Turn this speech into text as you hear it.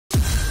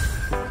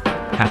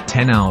At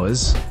 10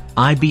 hours,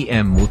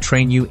 IBM will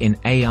train you in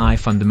AI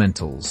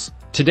fundamentals.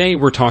 Today,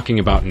 we're talking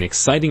about an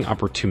exciting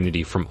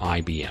opportunity from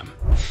IBM.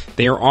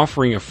 They are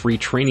offering a free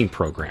training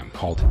program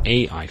called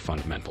AI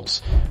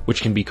Fundamentals,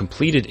 which can be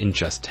completed in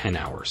just 10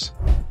 hours.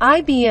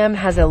 IBM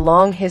has a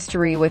long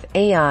history with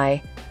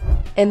AI,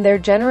 and their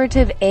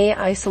generative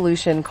AI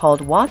solution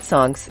called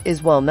Watsonx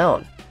is well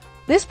known.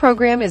 This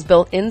program is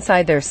built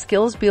inside their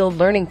SkillsBuild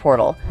learning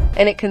portal,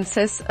 and it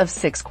consists of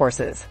 6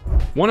 courses.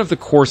 One of the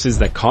courses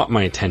that caught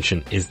my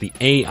attention is the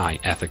AI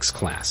Ethics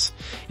class.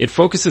 It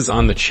focuses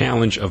on the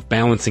challenge of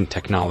balancing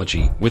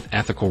technology with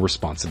ethical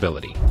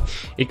responsibility.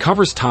 It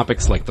covers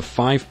topics like the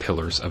 5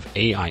 pillars of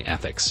AI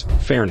ethics: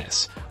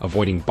 fairness,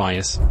 avoiding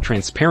bias,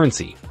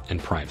 transparency,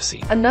 and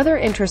privacy. Another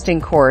interesting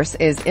course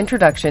is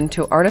Introduction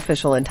to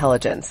Artificial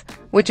Intelligence,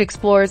 which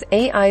explores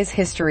AI's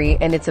history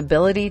and its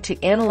ability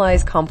to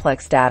analyze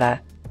complex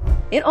data.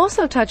 It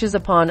also touches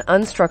upon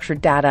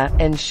unstructured data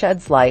and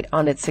sheds light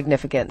on its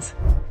significance.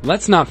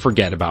 Let's not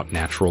forget about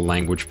natural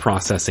language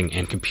processing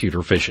and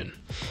computer vision.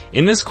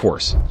 In this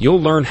course,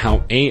 you'll learn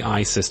how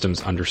AI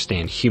systems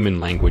understand human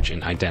language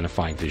and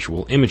identify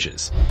visual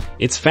images.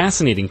 It's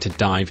fascinating to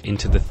dive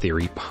into the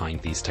theory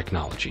behind these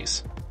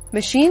technologies.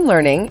 Machine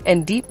learning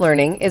and deep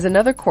learning is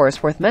another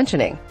course worth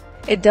mentioning.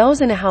 It delves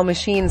into how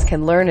machines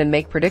can learn and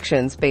make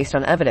predictions based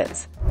on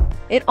evidence.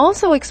 It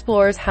also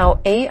explores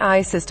how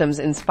AI systems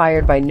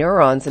inspired by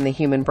neurons in the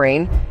human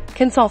brain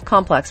can solve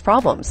complex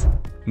problems.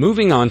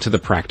 Moving on to the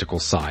practical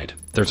side,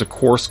 there's a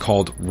course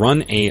called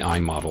Run AI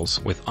Models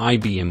with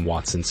IBM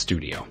Watson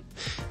Studio.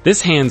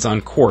 This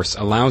hands-on course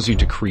allows you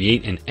to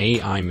create an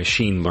AI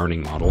machine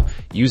learning model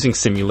using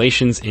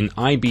simulations in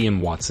IBM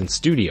Watson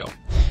Studio.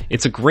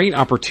 It's a great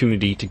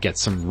opportunity to get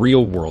some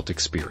real-world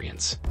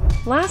experience.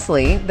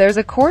 Lastly, there's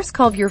a course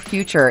called Your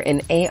Future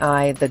in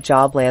AI, the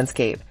Job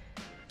Landscape.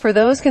 For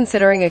those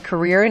considering a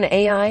career in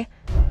AI,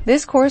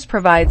 this course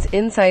provides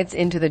insights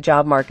into the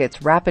job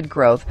market's rapid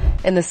growth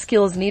and the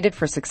skills needed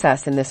for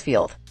success in this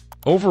field.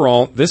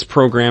 Overall, this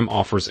program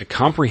offers a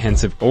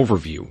comprehensive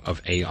overview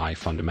of AI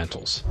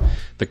fundamentals.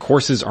 The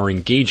courses are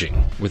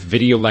engaging, with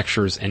video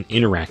lectures and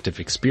interactive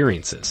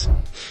experiences.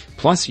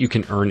 Plus, you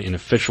can earn an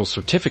official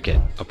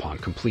certificate upon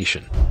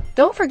completion.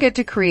 Don't forget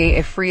to create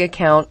a free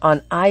account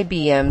on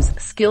IBM's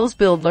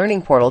SkillsBuild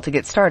learning portal to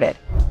get started.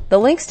 The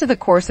links to the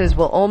courses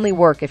will only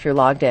work if you're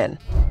logged in.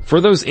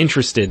 For those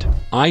interested,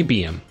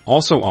 IBM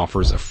also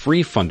offers a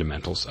free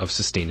Fundamentals of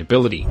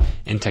Sustainability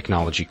and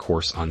Technology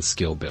course on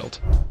SkillsBuild.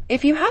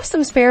 If you have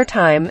some spare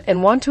time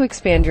and want to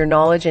expand your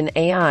knowledge in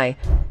AI,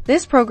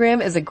 this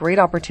program is a great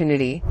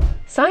opportunity.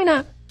 Sign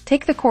up,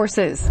 take the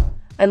courses,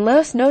 and let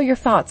us know your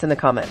thoughts in the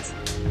comments.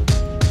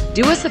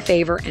 Do us a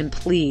favor and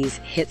please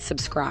hit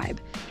subscribe,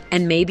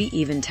 and maybe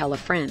even tell a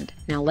friend.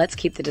 Now let's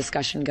keep the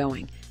discussion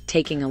going,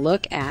 taking a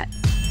look at